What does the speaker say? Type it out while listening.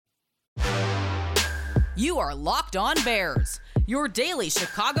You are Locked On Bears, your daily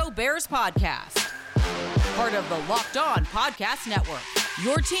Chicago Bears podcast. Part of the Locked On Podcast Network,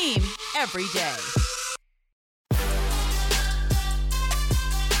 your team every day.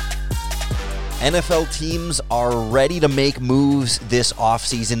 NFL teams are ready to make moves this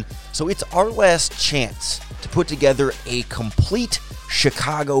offseason, so it's our last chance to put together a complete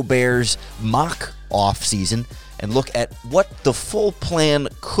Chicago Bears mock offseason and look at what the full plan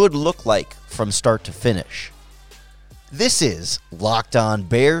could look like from start to finish. This is Locked On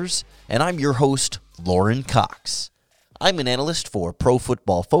Bears, and I'm your host, Lauren Cox. I'm an analyst for Pro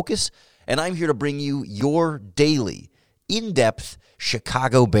Football Focus, and I'm here to bring you your daily, in-depth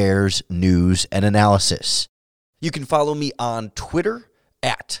Chicago Bears news and analysis. You can follow me on Twitter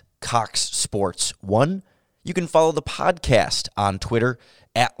at CoxSports1. You can follow the podcast on Twitter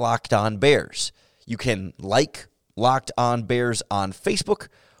at Locked On Bears. You can like Locked On Bears on Facebook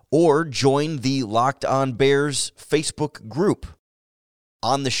or join the Locked On Bears Facebook group.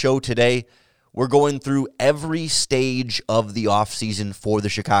 On the show today, we're going through every stage of the offseason for the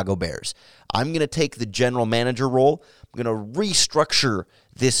Chicago Bears. I'm going to take the general manager role. I'm going to restructure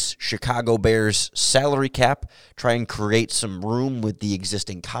this Chicago Bears salary cap, try and create some room with the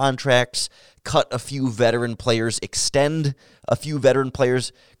existing contracts, cut a few veteran players, extend a few veteran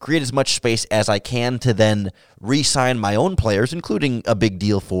players, create as much space as I can to then re-sign my own players, including a big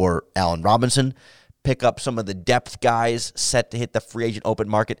deal for Allen Robinson, pick up some of the depth guys set to hit the free agent open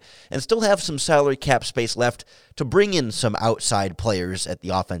market, and still have some salary cap space left to bring in some outside players at the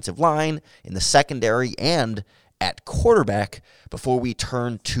offensive line, in the secondary, and at quarterback before we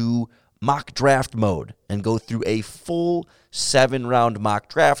turn to mock draft mode and go through a full 7-round mock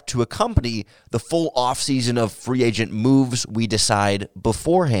draft to accompany the full offseason of free agent moves we decide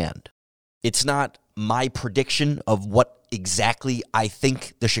beforehand. It's not my prediction of what exactly I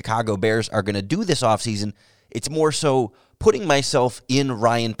think the Chicago Bears are going to do this offseason. It's more so putting myself in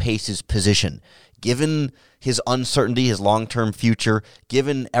Ryan Pace's position. Given his uncertainty, his long-term future,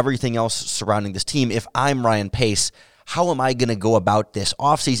 given everything else surrounding this team, if I'm Ryan Pace, how am I going to go about this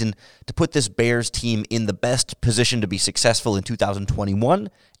offseason to put this Bears team in the best position to be successful in 2021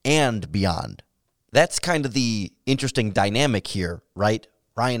 and beyond? That's kind of the interesting dynamic here, right?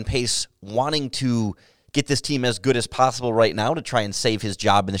 Ryan Pace wanting to get this team as good as possible right now to try and save his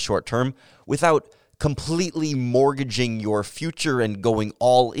job in the short term without completely mortgaging your future and going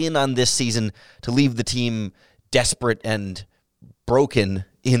all in on this season to leave the team desperate and broken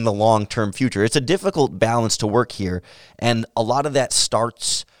in the long-term future. It's a difficult balance to work here, and a lot of that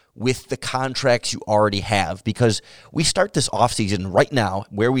starts with the contracts you already have, because we start this offseason right now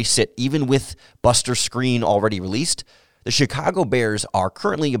where we sit, even with Buster Skrine already released. The Chicago Bears are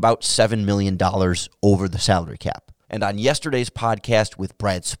currently about $7 million over the salary cap. And on yesterday's podcast with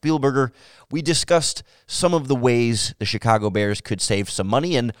Brad Spielberger, we discussed some of the ways the Chicago Bears could save some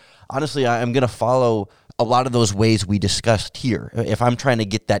money. And honestly, I'm going to follow a lot of those ways we discussed here. If I'm trying to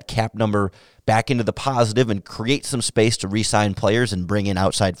get that cap number back into the positive and create some space to re-sign players and bring in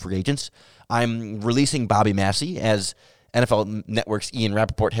outside free agents, I'm releasing Bobby Massey, as NFL Network's Ian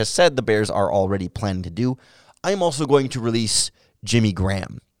Rappaport has said the Bears are already planning to do. I'm also going to release Jimmy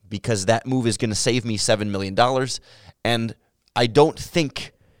Graham, because that move is going to save me $7 million, and I don't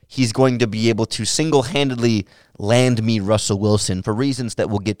think he's going to be able to single-handedly land me Russell Wilson for reasons that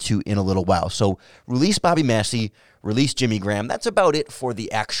we'll get to in a little while. So release Bobby Massey, release Jimmy Graham. That's about it for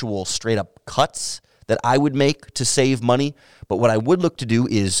the actual straight-up cuts that I would make to save money, but what I would look to do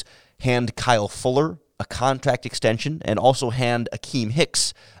is hand Kyle Fuller a contract extension, and also hand Akeem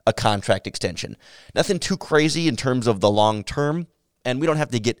Hicks a contract extension. Nothing too crazy in terms of the long term, and we don't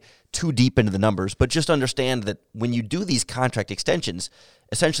have to get too deep into the numbers, but just understand that when you do these contract extensions,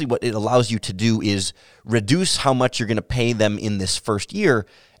 essentially what it allows you to do is reduce how much you're going to pay them in this first year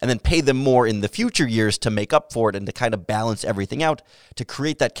and then pay them more in the future years to make up for it and to kind of balance everything out to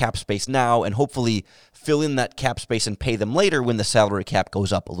create that cap space now and hopefully fill in that cap space and pay them later when the salary cap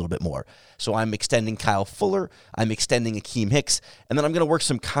goes up a little bit more. So I'm extending Kyle Fuller, I'm extending Akeem Hicks, and then I'm going to work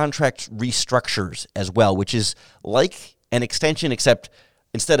some contract restructures as well, which is like an extension, except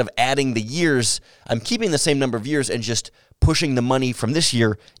instead of adding the years, I'm keeping the same number of years and just pushing the money from this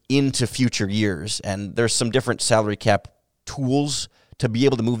year into future years. And there's some different salary cap tools to be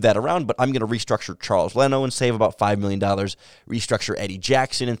able to move that around, but I'm going to restructure Charles Leno and save about $5 million, restructure Eddie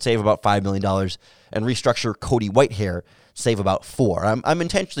Jackson and save about $5 million, and restructure Cody Whitehair, save about $4 million. I'm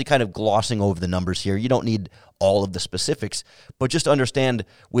intentionally kind of glossing over the numbers here. You don't need all of the specifics, but just understand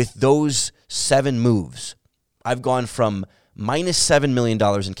with those 7 moves, I've gone from minus $7 million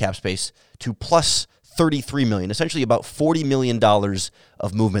in cap space to plus $33 million, essentially about $40 million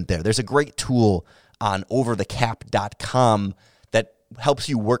of movement there. There's a great tool on overthecap.com that helps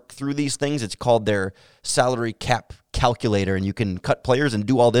you work through these things. It's called their salary cap calculator, and you can cut players and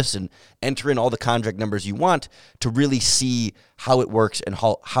do all this and enter in all the contract numbers you want to really see how it works and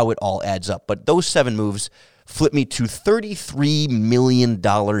how it all adds up. But those 7 moves flip me to $33 million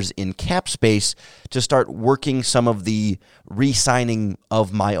in cap space to start working some of the re-signing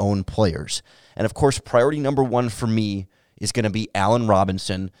of my own players. And of course, priority number 1 for me is going to be Allen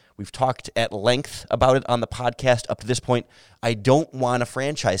Robinson. We've talked at length about it on the podcast up to this point. I don't want to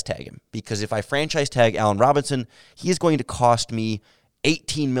franchise tag him because if I franchise tag Allen Robinson, he is going to cost me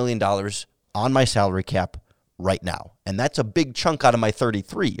 $18 million on my salary cap right now. And that's a big chunk out of my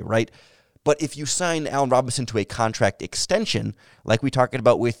 33, right? But if you sign Allen Robinson to a contract extension, like we talked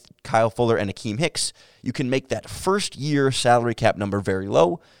about with Kyle Fuller and Akeem Hicks, you can make that first year salary cap number very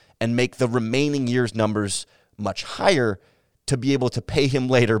low and make the remaining year's numbers much higher to be able to pay him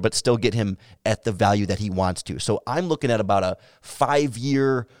later, but still get him at the value that he wants to. So I'm looking at about a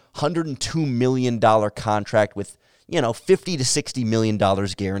 5-year, $102 million contract with, $50 to $60 million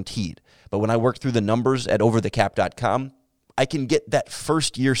guaranteed. But when I work through the numbers at overthecap.com, I can get that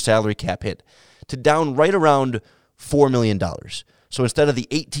first year salary cap hit to down right around $4 million. So instead of the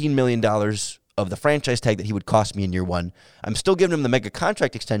 $18 million of the franchise tag that he would cost me in year 1, I'm still giving him the mega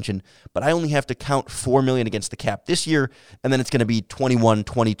contract extension, but I only have to count $4 million against the cap this year, and then it's going to be $21,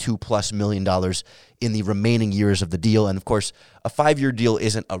 $22+ million in the remaining years of the deal. And of course, a 5-year deal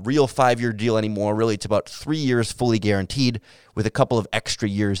isn't a real 5-year deal anymore. Really, it's about 3 years fully guaranteed with a couple of extra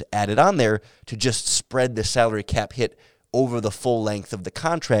years added on there to just spread the salary cap hit over the full length of the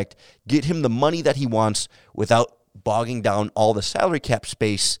contract, get him the money that he wants without bogging down all the salary cap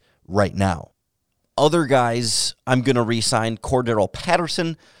space right now. Other guys, I'm going to re-sign Cordarrelle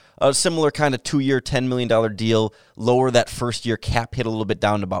Patterson, a similar kind of 2-year, $10 million deal, lower that first-year cap hit a little bit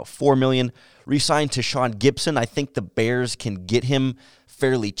down to about $4 million. Re-sign Tashaun Gipson. I think the Bears can get him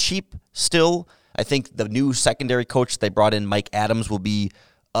fairly cheap still. I think the new secondary coach they brought in, Mike Adams, will be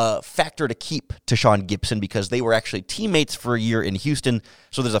a factor to keep Tashaun Gipson because they were actually teammates for a year in Houston.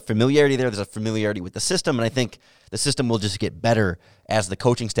 So there's a familiarity there. There's a familiarity with the system, and I think the system will just get better as the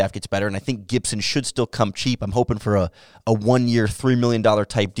coaching staff gets better, and I think Gipson should still come cheap. I'm hoping for a 1-year, $3 million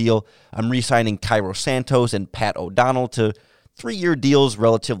type deal. I'm re-signing Cairo Santos and Pat O'Donnell to 3-year deals,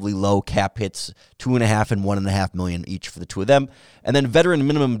 relatively low cap hits, $2.5 and $1.5 million each for the two of them. And then veteran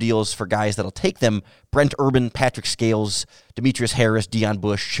minimum deals for guys that'll take them, Brent Urban, Patrick Scales, Demetrius Harris, Deion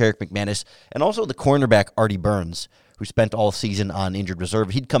Bush, Sherrick McManus, and also the cornerback Artie Burns, who spent all season on injured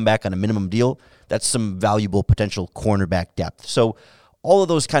reserve. He'd come back on a minimum deal. That's some valuable potential cornerback depth. So all of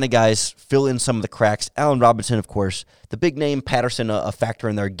those kind of guys fill in some of the cracks. Allen Robinson, of course, the big name, Patterson, a factor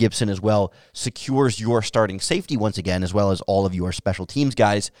in there, Gibson as well, secures your starting safety once again, as well as all of your special teams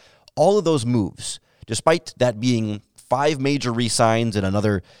guys. All of those moves, despite that being 5 major re-signs and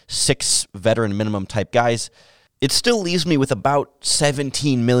another 6 veteran minimum type guys, it still leaves me with about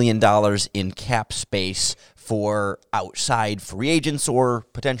 $17 million in cap space for outside free agents or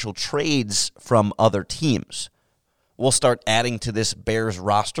potential trades from other teams. We'll start adding to this Bears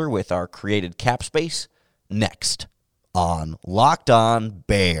roster with our created cap space next on Locked On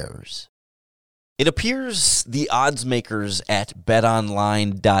Bears. It appears the odds makers at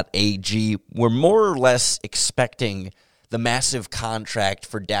betonline.ag were more or less expecting the massive contract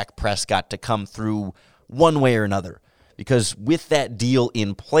for Dak Prescott to come through one way or another, because with that deal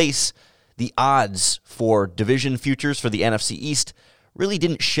in place, the odds for division futures for the NFC East really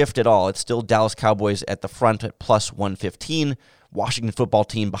didn't shift at all. It's still Dallas Cowboys at the front at plus 115, Washington football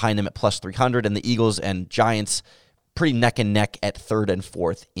team behind them at plus 300, and the Eagles and Giants pretty neck and neck at 3rd and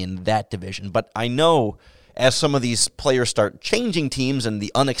 4th in that division. But I know as some of these players start changing teams and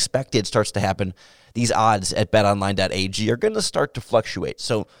the unexpected starts to happen, these odds at betonline.ag are going to start to fluctuate.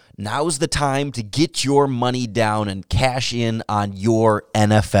 So now's the time to get your money down and cash in on your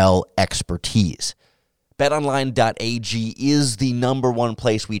NFL expertise. BetOnline.ag is the number one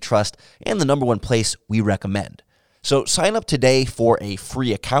place we trust and the number one place we recommend. So sign up today for a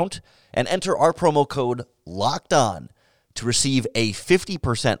free account and enter our promo code LOCKEDON to receive a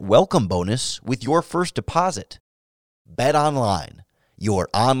 50% welcome bonus with your first deposit. BetOnline, your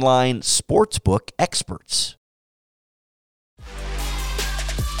online sportsbook experts.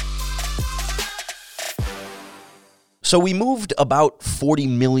 So we moved about $40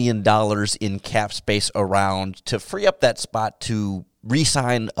 million in cap space around to free up that spot to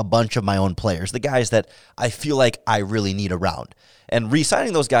re-sign a bunch of my own players, the guys that I feel like I really need around. And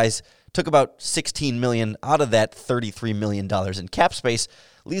re-signing those guys took about $16 million out of that $33 million in cap space,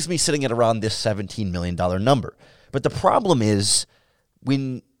 leaves me sitting at around this $17 million number. But the problem is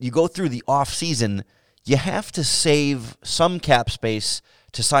when you go through the offseason, you have to save some cap space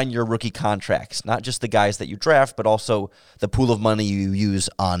to sign your rookie contracts, not just the guys that you draft, but also the pool of money you use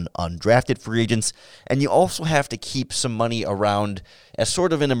on undrafted free agents. And you also have to keep some money around as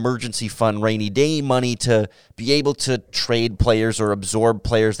sort of an emergency fund, rainy day money to be able to trade players or absorb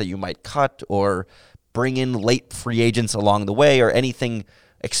players that you might cut or bring in late free agents along the way or anything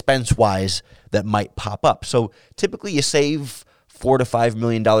expense-wise that might pop up. So typically you save $4 to $5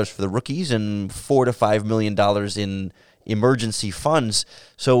 million for the rookies and $4 to $5 million in emergency funds.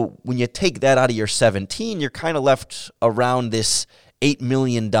 So when you take that out of your 17, you're kind of left around this $8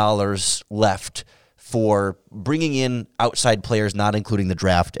 million left for bringing in outside players, not including the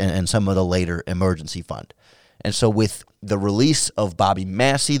draft and some of the later emergency fund. And so with the release of Bobby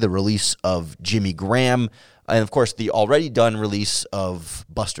Massey, the release of Jimmy Graham, and of course the already done release of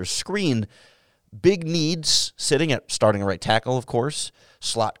Buster Skrine, big needs sitting at starting right tackle, of course,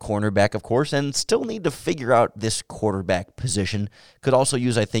 slot cornerback, of course, and still need to figure out this quarterback position. Could also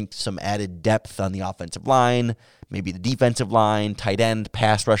use, I think, some added depth on the offensive line, maybe the defensive line, tight end,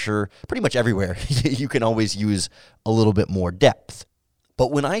 pass rusher, pretty much everywhere. You can always use a little bit more depth.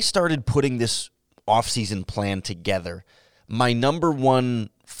 But when I started putting this offseason plan together, my number one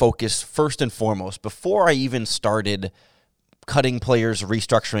focus, first and foremost, before I even started cutting players,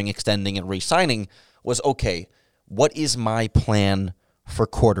 restructuring, extending, and re-signing, was, okay, what is my plan for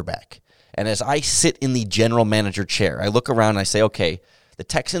quarterback? And as I sit in the general manager chair, I look around and I say, okay, the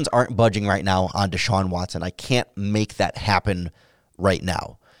Texans aren't budging right now on Deshaun Watson. I can't make that happen right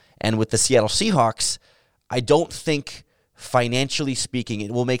now. And with the Seattle Seahawks, I don't think, financially speaking,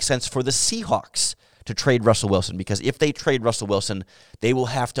 it will make sense for the Seahawks to trade Russell Wilson, because if they trade Russell Wilson, they will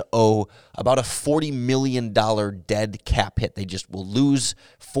have to owe about a $40 million dead cap hit. They just will lose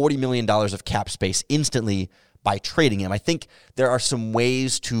 $40 million of cap space instantly by trading him. I think there are some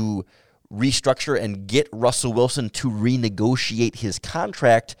ways to restructure and get Russell Wilson to renegotiate his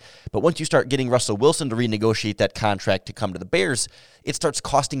contract, but once you start getting Russell Wilson to renegotiate that contract to come to the Bears, it starts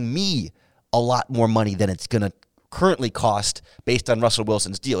costing me a lot more money than it's going to currently cost based on Russell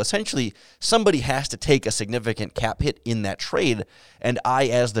Wilson's deal. Essentially, somebody has to take a significant cap hit in that trade, and I,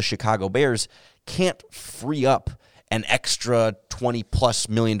 as the Chicago Bears, can't free up an extra $20+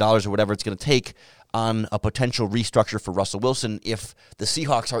 million or whatever it's going to take on a potential restructure for Russell Wilson if the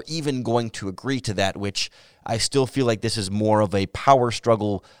Seahawks are even going to agree to that, which I still feel like this is more of a power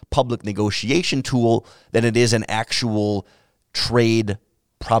struggle public negotiation tool than it is an actual trade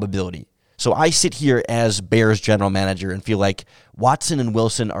probability. So I sit here as Bears general manager and feel like Watson and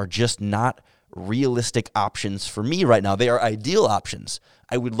Wilson are just not realistic options for me right now. They are ideal options.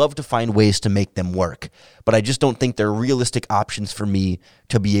 I would love to find ways to make them work, but I just don't think they're realistic options for me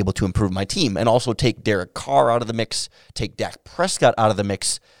to be able to improve my team and also take Derek Carr out of the mix, take Dak Prescott out of the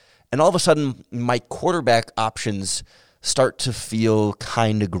mix, and all of a sudden my quarterback options start to feel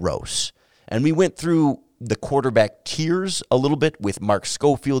kind of gross. And we went through the quarterback tiers a little bit with Mark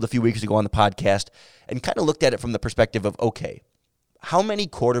Schofield a few weeks ago on the podcast and kind of looked at it from the perspective of, okay, how many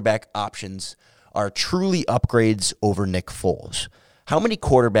quarterback options are truly upgrades over Nick Foles? How many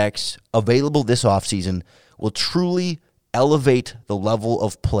quarterbacks available this offseason will truly elevate the level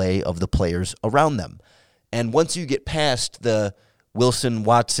of play of the players around them? And once you get past the Wilson,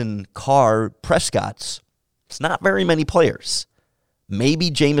 Watson, Carr, Prescotts, it's not very many players. Maybe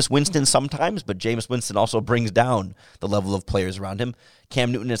Jameis Winston sometimes, but Jameis Winston also brings down the level of players around him.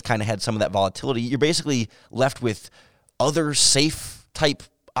 Cam Newton has kind of had some of that volatility. You're basically left with other safe type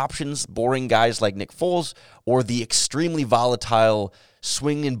options, boring guys like Nick Foles, or the extremely volatile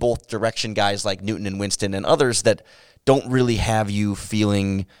swing in both direction guys like Newton and Winston and others that don't really have you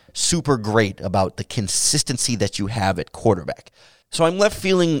feeling super great about the consistency that you have at quarterback. So I'm left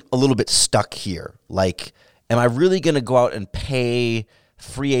feeling a little bit stuck here. Like, am I really going to go out and pay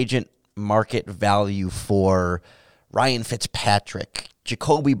free agent market value for Ryan Fitzpatrick,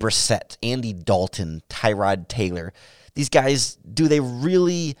 Jacoby Brissett, Andy Dalton, Tyrod Taylor? These guys, do they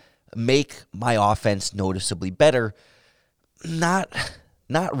really make my offense noticeably better? Not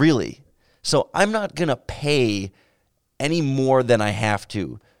really. So I'm not going to pay any more than I have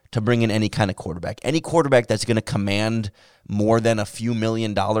to bring in any kind of quarterback. Any quarterback that's going to command more than a few $1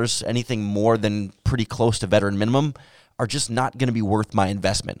 million, anything more than pretty close to veteran minimum, are just not going to be worth my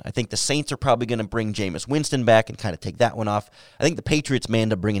investment. I think the Saints are probably going to bring Jameis Winston back and kind of take that one off. I think the Patriots may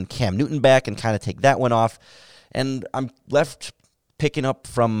end up bringing Cam Newton back and kind of take that one off. And I'm left picking up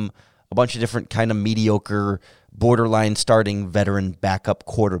from a bunch of different kind of mediocre, borderline starting veteran backup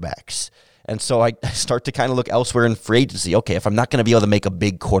quarterbacks. And so I start to kind of look elsewhere in free agency. Okay, if I'm not going to be able to make a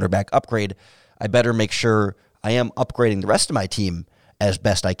big quarterback upgrade, I better make sure I am upgrading the rest of my team as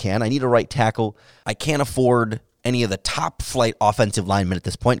best I can. I need a right tackle. I can't afford any of the top flight offensive linemen at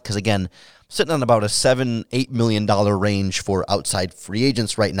this point because, again, I'm sitting on about a $7-8 million range for outside free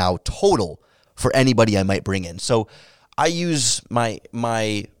agents right now total for anybody I might bring in. So I use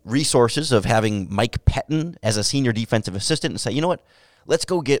my resources of having Mike Pettin as a senior defensive assistant and say, you know what, let's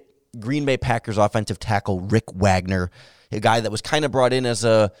go get Green Bay Packers offensive tackle Rick Wagner, a guy that was kind of brought in as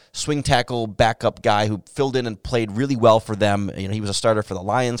a swing tackle backup guy who filled in and played really well for them. You know, he was a starter for the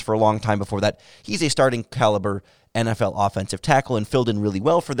Lions for a long time before that. He's a starting caliber NFL offensive tackle and filled in really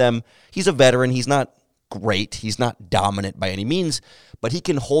well for them. He's a veteran. He's not great. He's not dominant by any means, but he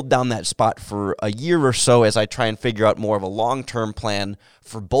can hold down that spot for a year or so as I try and figure out more of a long-term plan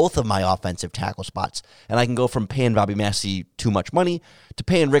for both of my offensive tackle spots. And I can go from paying Bobby Massey too much money to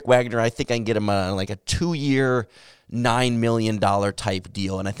paying Rick Wagner. I think I can get him like a 2-year, $9 million type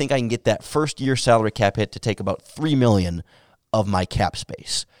deal. And I think I can get that first-year salary cap hit to take about $3 million of my cap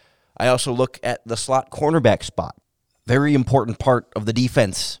space. I also look at the slot cornerback spot. Very important part of the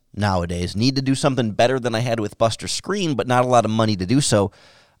defense nowadays. Need to do something better than I had with Buster Screen, but not a lot of money to do so.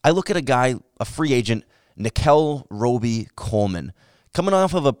 I look at a guy, a free agent, Nickel Roby-Coleman. Coming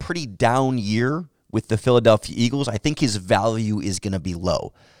off of a pretty down year with the Philadelphia Eagles, I think his value is going to be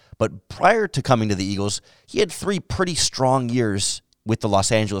low. But prior to coming to the Eagles, he had 3 pretty strong years with the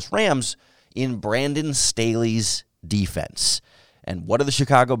Los Angeles Rams in Brandon Staley's defense. And what are the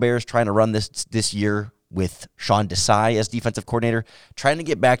Chicago Bears trying to run this year with Sean Desai as defensive coordinator? Trying to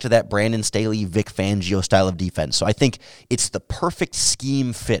get back to that Brandon Staley, Vic Fangio style of defense. So I think it's the perfect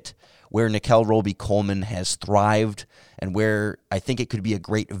scheme fit where Nickel Roby-Coleman has thrived and where I think it could be a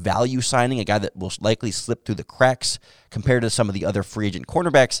great value signing, a guy that will likely slip through the cracks compared to some of the other free agent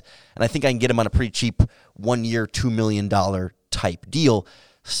cornerbacks. And I think I can get him on a pretty cheap 1-year, $2 million type deal.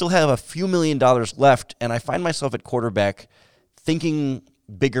 Still have a few $1 million left, and I find myself at quarterback thinking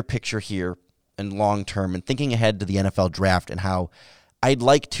bigger picture here and long term and thinking ahead to the NFL draft and how I'd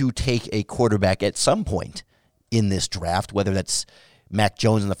like to take a quarterback at some point in this draft, whether that's Mac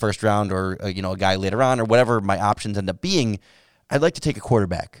Jones in the first round or a guy later on or whatever my options end up being. I'd like to take a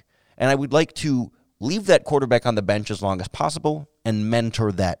quarterback, and I would like to leave that quarterback on the bench as long as possible and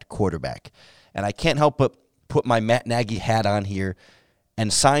mentor that quarterback. And I can't help but put my Matt Nagy hat on here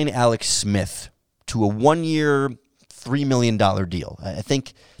and sign Alex Smith to a 1-year, $3 million deal. I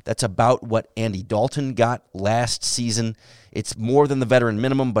think that's about what Andy Dalton got last season. It's more than the veteran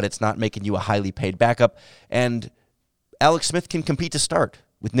minimum, but it's not making you a highly paid backup. And Alex Smith can compete to start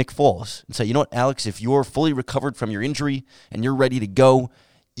with Nick Foles and say, you know what, Alex, if you're fully recovered from your injury and you're ready to go,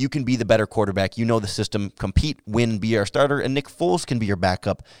 you can be the better quarterback. You know the system. Compete, win, be our starter, and Nick Foles can be your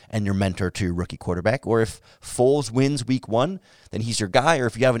backup and your mentor to your rookie quarterback. Or if Foles wins week 1, then he's your guy. Or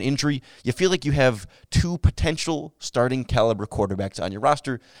if you have an injury, you feel like you have 2 potential starting caliber quarterbacks on your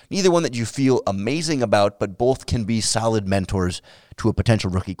roster, neither one that you feel amazing about, but both can be solid mentors to a potential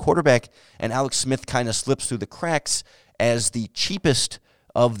rookie quarterback. And Alex Smith kind of slips through the cracks as the cheapest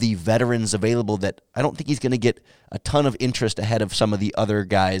of the veterans available that I don't think he's going to get a ton of interest ahead of some of the other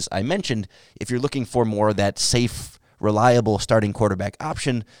guys I mentioned. If you're looking for more of that safe, reliable starting quarterback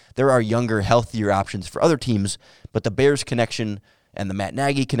option, there are younger, healthier options for other teams, but the Bears connection and the Matt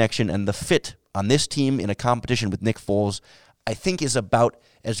Nagy connection and the fit on this team in a competition with Nick Foles, I think is about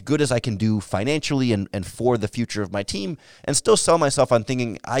as good as I can do financially and for the future of my team, and still sell myself on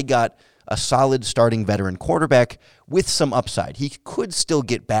thinking I got a solid starting veteran quarterback with some upside. He could still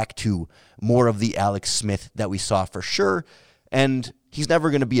get back to more of the Alex Smith that we saw for sure, and he's never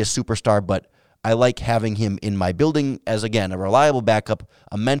going to be a superstar, but I like having him in my building as, again, a reliable backup,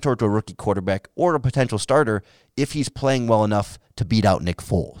 a mentor to a rookie quarterback, or a potential starter if he's playing well enough to beat out Nick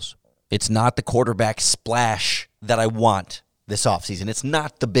Foles. It's not the quarterback splash that I want this offseason. It's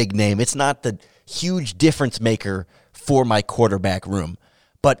not the big name. It's not the huge difference maker for my quarterback room.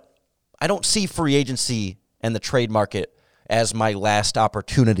 But I don't see free agency and the trade market as my last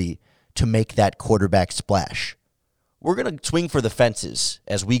opportunity to make that quarterback splash. We're going to swing for the fences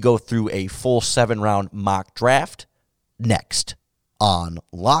as we go through a full 7-round mock draft next on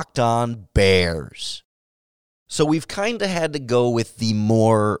Locked On Bears. So we've kind of had to go with the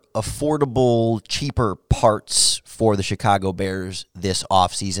more affordable, cheaper parts for the Chicago Bears this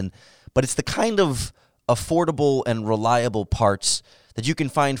offseason, but it's the kind of affordable and reliable parts that you can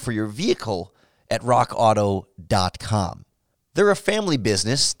find for your vehicle at rockauto.com. They're a family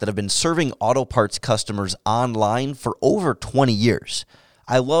business that have been serving auto parts customers online for over 20 years.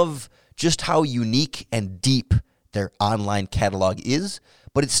 I love just how unique and deep their online catalog is,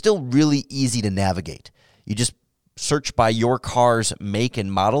 but it's still really easy to navigate. You just search by your car's make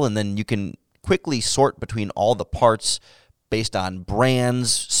and model, and then you can quickly sort between all the parts based on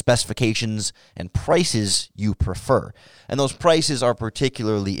brands, specifications, and prices you prefer. And those prices are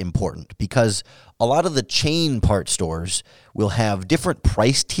particularly important because a lot of the chain part stores will have different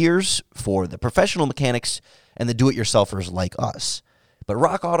price tiers for the professional mechanics and the do-it-yourselfers like us. But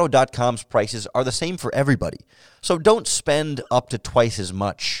RockAuto.com's prices are the same for everybody. So don't spend up to twice as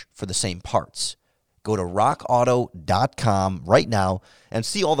much for the same parts. Go to RockAuto.com right now and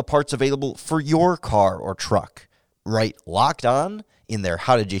see all the parts available for your car or truck. Write Locked On in their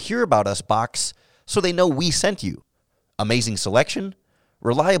How Did You Hear About Us box so they know we sent you. Amazing selection,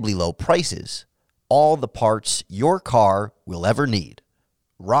 reliably low prices, all the parts your car will ever need.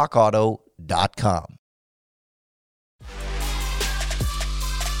 RockAuto.com.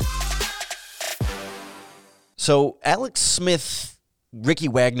 So Alex Smith, Ricky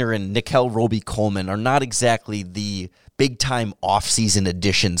Wagner, and Nickel Roby-Coleman are not exactly the big-time off-season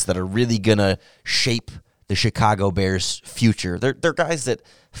additions that are really going to shape the Chicago Bears' future. They're guys that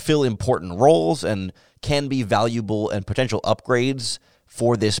fill important roles and can be valuable and potential upgrades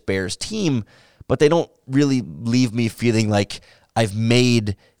for this Bears team, but they don't really leave me feeling like I've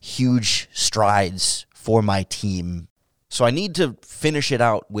made huge strides for my team. So I need to finish it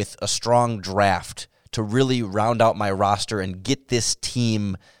out with a strong draft to really round out my roster and get this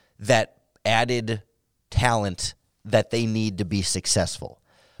team that added talent that they need to be successful.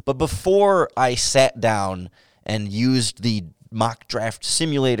 But before I sat down and used the mock draft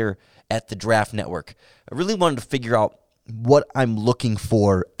simulator at the Draft Network, I really wanted to figure out what I'm looking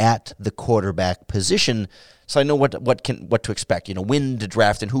for at the quarterback position so I know what to expect, when to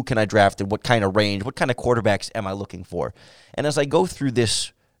draft and who can I draft and what kind of range, what kind of quarterbacks am I looking for. And as I go through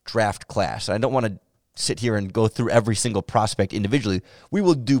this draft class, I don't want to sit here and go through every single prospect individually. We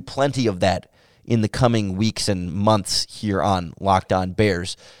will do plenty of that in the coming weeks and months here on Locked On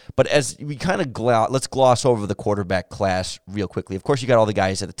Bears. But as we kind of let's gloss over the quarterback class real quickly. Of course, you got all the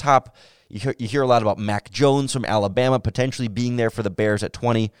guys at the top. You hear a lot about Mac Jones from Alabama potentially being there for the Bears at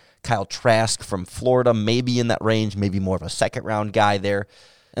 20. Kyle Trask from Florida, maybe in that range, maybe more of a second-round guy there.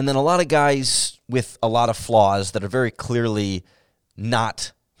 And then a lot of guys with a lot of flaws that are very clearly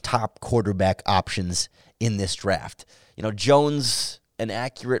not top quarterback options in this draft. Jones, an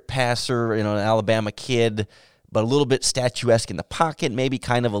accurate passer, an Alabama kid, but a little bit statuesque in the pocket, maybe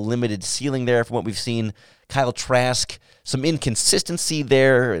kind of a limited ceiling there from what we've seen. Kyle Trask, some inconsistency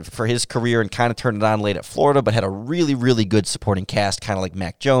there for his career and kind of turned it on late at Florida, but had a really, really good supporting cast, kind of like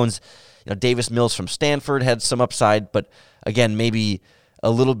Mac Jones. Davis Mills from Stanford had some upside, but again, maybe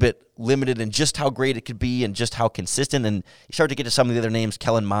a little bit limited in just how great it could be and just how consistent. And you start to get to some of the other names,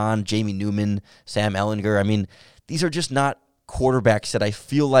 Kellen Mond, Jamie Newman, Sam Ehlinger. I mean, these are just not quarterbacks that I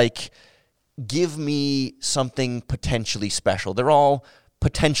feel like give me something potentially special. They're all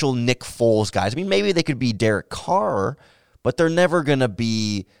potential Nick Foles guys. I mean, maybe they could be Derek Carr, but they're never going to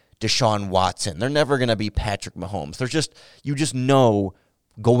be Deshaun Watson. They're never going to be Patrick Mahomes. You just know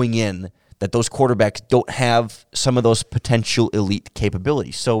going in that those quarterbacks don't have some of those potential elite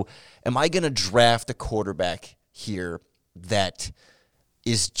capabilities. So am I going to draft a quarterback here that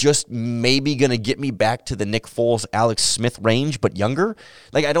is just maybe going to get me back to the Nick Foles, Alex Smith range, but younger?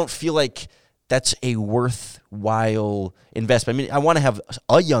 Like, I don't feel like that's a worthwhile investment. I mean, I want to have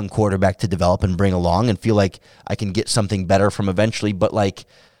a young quarterback to develop and bring along and feel like I can get something better from eventually, but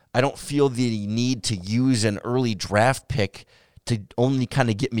I don't feel the need to use an early draft pick to only kind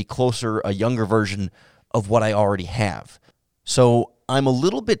of get me closer, a younger version of what I already have. So I'm a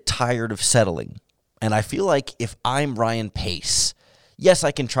little bit tired of settling, and I feel like if I'm Ryan Pace, yes,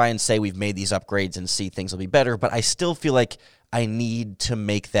 I can try and say we've made these upgrades and see things will be better, but I still feel like I need to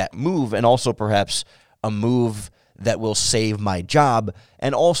make that move, and also perhaps a move that will save my job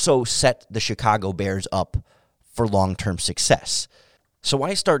and also set the Chicago Bears up for long-term success. So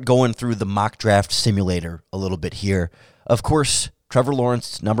I start going through the mock draft simulator a little bit here. Of course, Trevor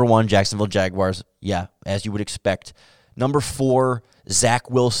Lawrence, number 1, Jacksonville Jaguars. Yeah, as you would expect. Number 4, Zach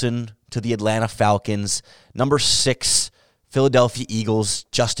Wilson to the Atlanta Falcons. Number 6, Philadelphia Eagles,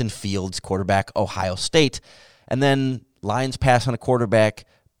 Justin Fields, quarterback, Ohio State. And then Lions pass on a quarterback,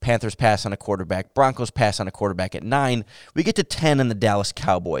 Panthers pass on a quarterback, Broncos pass on a quarterback at 9. We get to 10 in the Dallas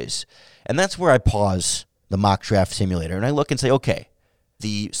Cowboys. And that's where I pause the mock draft simulator. And I look and say, okay,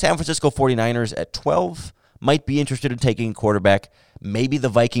 the San Francisco 49ers at 12 might be interested in taking a quarterback. Maybe the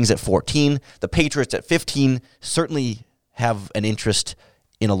Vikings at 14. The Patriots at 15 certainly have an interest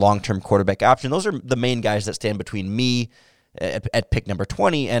in a long-term quarterback option. Those are the main guys that stand between me at pick number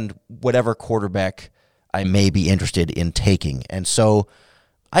 20 and whatever quarterback I may be interested in taking. And so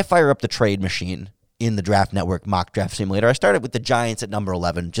I fire up the trade machine in the Draft Network mock draft simulator. I started with the Giants at number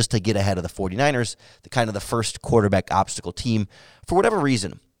 11 just to get ahead of the 49ers, the first quarterback obstacle team. For whatever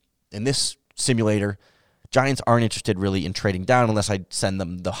reason, in this simulator, Giants aren't interested really in trading down unless I send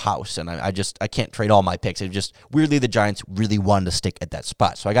them the house, and I can't trade all my picks. It just, weirdly, the Giants really wanted to stick at that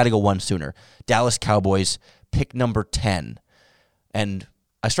spot, so I got to go one sooner. Dallas Cowboys, pick number 10, and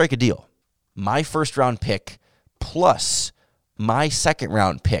I strike a deal. My first-round pick plus my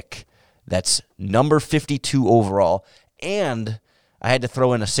second-round pick, that's number 52 overall, and I had to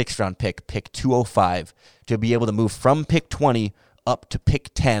throw in a sixth-round pick 205, to be able to move from pick 20 up to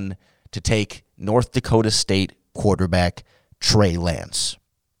pick 10 to take North Dakota State quarterback Trey Lance.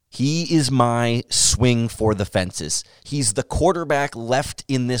 He is my swing for the fences. He's the quarterback left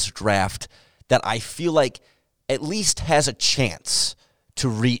in this draft that I feel like at least has a chance to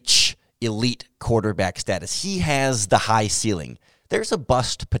reach elite quarterback status. He has the high ceiling. There's a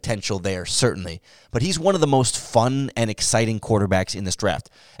bust potential there, certainly, but he's one of the most fun and exciting quarterbacks in this draft.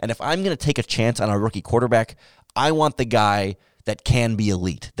 And if I'm going to take a chance on a rookie quarterback, I want the guy that can be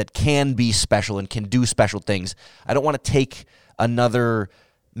elite, that can be special and can do special things. I don't want to take another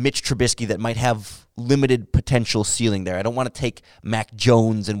Mitch Trubisky that might have limited potential ceiling there. I don't want to take Mac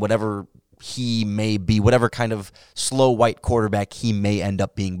Jones and whatever he may be, whatever kind of slow white quarterback he may end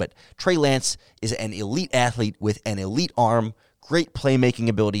up being. But Trey Lance is an elite athlete with an elite arm, great playmaking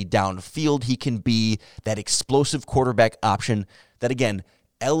ability downfield. He can be that explosive quarterback option that, again,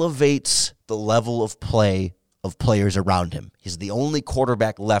 elevates the level of play of players around him. He's the only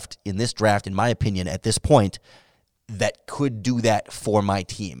quarterback left in this draft, in my opinion, at this point, that could do that for my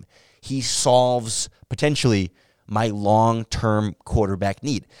team. He solves, potentially, my long-term quarterback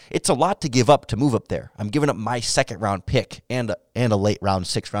need. It's a lot to give up to move up there. I'm giving up my second-round pick and a late-round,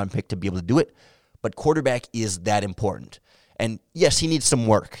 sixth-round pick to be able to do it, but quarterback is that important. And yes, he needs some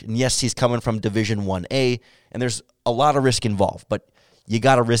work, and yes, he's coming from Division 1A, and there's a lot of risk involved, but you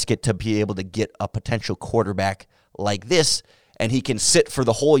got to risk it to be able to get a potential quarterback like this, and he can sit for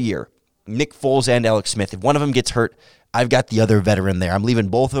the whole year. Nick Foles and Alex Smith. If one of them gets hurt, I've got the other veteran there. I'm leaving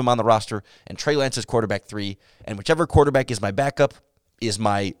both of them on the roster, and Trey Lance is quarterback 3, and whichever quarterback is my backup is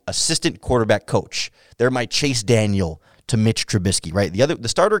my assistant quarterback coach. They're my Chase Daniel to Mitch Trubisky, right? The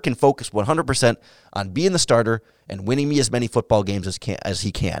starter can focus 100% on being the starter and winning me as many football games as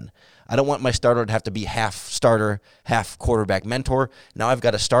he can. I don't want my starter to have to be half starter, half quarterback mentor. Now I've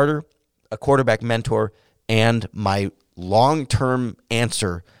got a starter, a quarterback mentor, and my long-term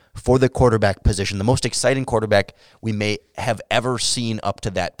answer for the quarterback position, the most exciting quarterback we may have ever seen up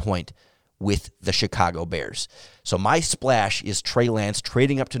to that point with the Chicago Bears. So my splash is Trey Lance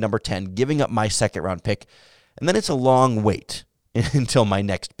trading up to number 10, giving up my second-round pick, and then it's a long wait until my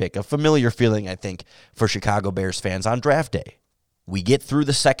next pick, a familiar feeling, I think, for Chicago Bears fans on draft day. We get through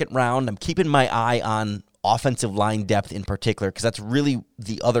the second round. I'm keeping my eye on offensive line depth in particular because that's really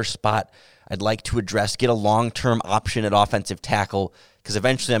the other spot I'd like to address, get a long-term option at offensive tackle because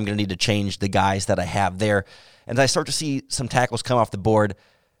eventually I'm going to need to change the guys that I have there. And as I start to see some tackles come off the board,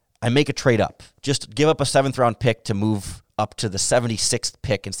 I make a trade up. Just give up a 7th-round pick to move up to the 76th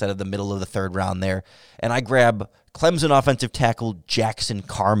pick instead of the middle of the 3rd round there. And I grab Clemson offensive tackle Jackson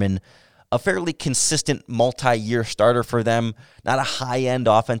Carman, a fairly consistent multi-year starter for them. Not a high-end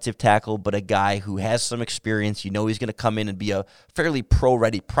offensive tackle, but a guy who has some experience. You know he's going to come in and be a fairly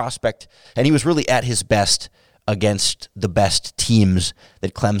pro-ready prospect. And he was really at his best against the best teams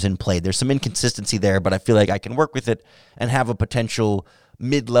that Clemson played. There's some inconsistency there, but I feel like I can work with it and have a potential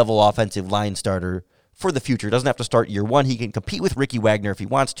mid-level offensive line starter for the future. Doesn't have to start year one. He can compete with Ricky Wagner if he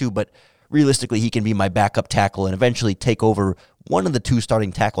wants to, but realistically, he can be my backup tackle and eventually take over one of the 2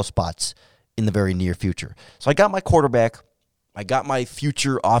 starting tackle spots in the very near future. So I got my quarterback. I got my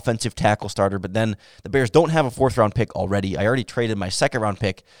future offensive tackle starter, but then the Bears don't have a 4th-round pick already. I already traded my 2nd-round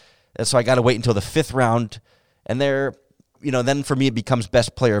pick, and so I got to wait until the 5th round. And then for me, it becomes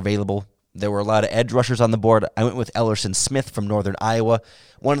best player available. There were a lot of edge rushers on the board. I went with Ellerson Smith from Northern Iowa,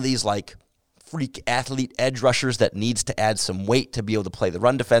 one of these freak athlete edge rushers that needs to add some weight to be able to play the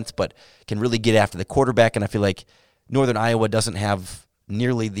run defense, but can really get after the quarterback. And I feel like Northern Iowa doesn't have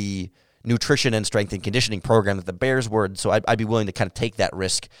nearly the nutrition and strength and conditioning program that the Bears would, so I'd be willing to kind of take that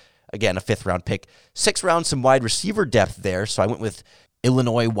risk. Again, a 5th-round pick. 6th round, some wide receiver depth there, so I went with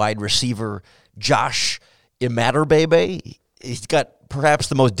Illinois wide receiver Josh Imatorbhebhe. He's got perhaps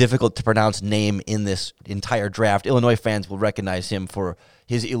the most difficult to pronounce name in this entire draft. Illinois fans will recognize him for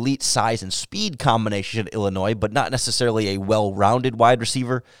his elite size and speed combination at Illinois, but not necessarily a well-rounded wide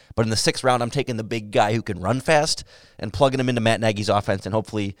receiver. But in the 6th round, I'm taking the big guy who can run fast and plugging him into Matt Nagy's offense and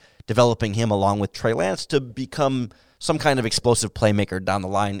hopefully developing him along with Trey Lance to become some kind of explosive playmaker down the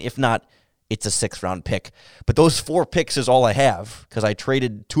line, if not it's a 6th round pick. But those 4 picks is all I have because I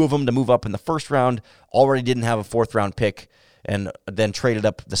traded 2 of them to move up in the 1st round, already didn't have a 4th round pick, and then traded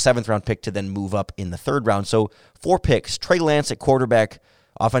up the 7th round pick to then move up in the 3rd round. So 4 picks: Trey Lance at quarterback,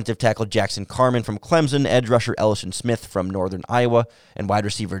 offensive tackle Jackson Carman from Clemson, edge rusher Ellison Smith from Northern Iowa, and wide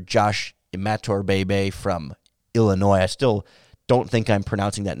receiver Josh Imatorbhebhe from Illinois. I still don't think I'm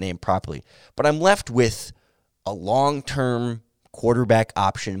pronouncing that name properly. But I'm left with a long-term quarterback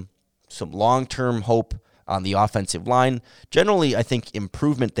option, some long-term hope on the offensive line. Generally, I think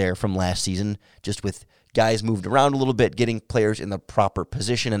improvement there from last season, just with guys moved around a little bit, getting players in the proper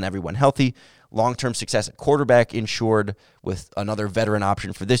position and everyone healthy. Long-term success at quarterback ensured with another veteran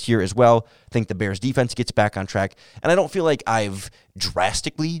option for this year as well. I think the Bears defense gets back on track. And I don't feel like I've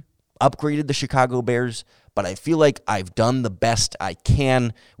drastically upgraded the Chicago Bears, but I feel like I've done the best I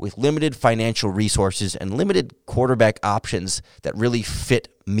can with limited financial resources and limited quarterback options that really fit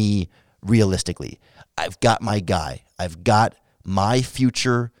me realistically. I've got my guy. I've got my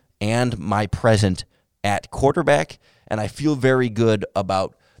future and my present at quarterback, and I feel very good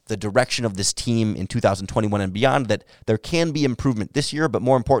about the direction of this team in 2021 and beyond, that there can be improvement this year, but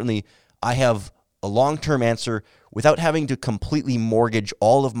more importantly, I have a long-term answer without having to completely mortgage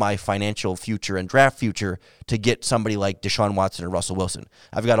all of my financial future and draft future to get somebody like Deshaun Watson or Russell Wilson.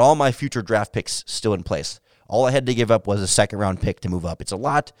 I've got all my future draft picks still in place. All I had to give up was a 2nd-round pick to move up. It's a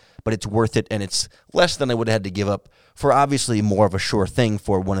lot, but it's worth it, and it's less than I would have had to give up for obviously more of a sure thing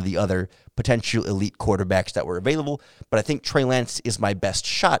for one of the other potential elite quarterbacks that were available. But I think Trey Lance is my best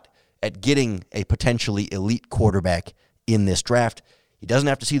shot at getting a potentially elite quarterback in this draft. He doesn't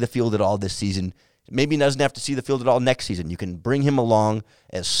have to see the field at all this season. Maybe he doesn't have to see the field at all next season. You can bring him along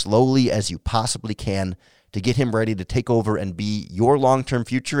as slowly as you possibly can to get him ready to take over and be your long-term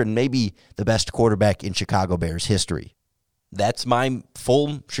future and maybe the best quarterback in Chicago Bears history. That's my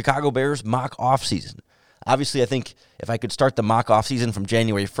full Chicago Bears mock offseason. Obviously, I think if I could start the mock offseason from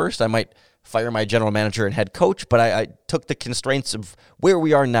January 1st, I might fire my general manager and head coach, but I took the constraints of where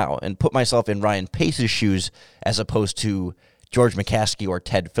we are now and put myself in Ryan Pace's shoes as opposed to George McCaskey or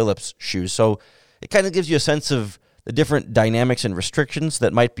Ted Phillips' shoes. So it kind of gives you a sense of the different dynamics and restrictions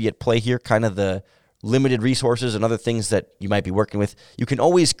that might be at play here, kind of the limited resources and other things that you might be working with. You can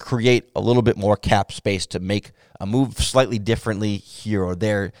always create a little bit more cap space to make a move slightly differently here or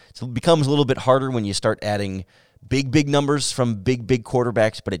there. So it becomes a little bit harder when you start adding big numbers from big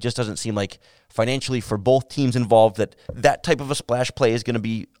quarterbacks, but it just doesn't seem like financially for both teams involved that type of a splash play is going to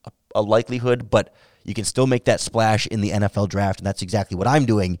be a likelihood, but you can still make that splash in the NFL draft, and that's exactly what I'm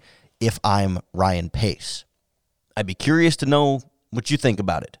doing if I'm Ryan Pace. I'd be curious to know what you think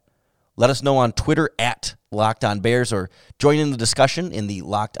about it. Let us know on Twitter at Locked On Bears, or join in the discussion in the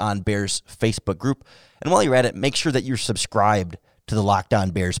Locked On Bears Facebook group. And while you're at it, make sure that you're subscribed to the Locked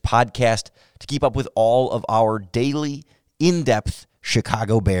On Bears podcast to keep up with all of our daily, in-depth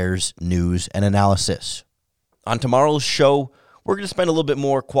Chicago Bears news and analysis. On tomorrow's show, we're going to spend a little bit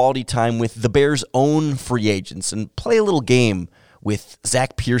more quality time with the Bears' own free agents and play a little game with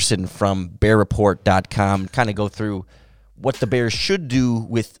Zach Pearson from BearReport.com, kind of go through what the Bears should do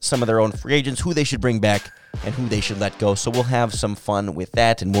with some of their own free agents, who they should bring back, and who they should let go. So we'll have some fun with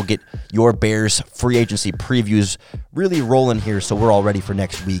that, and we'll get your Bears free agency previews really rolling here so we're all ready for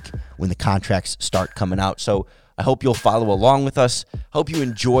next week when the contracts start coming out. So I hope you'll follow along with us. Hope you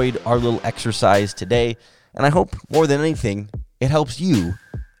enjoyed our little exercise today, and I hope more than anything, it helps you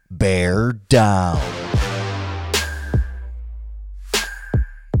bear down.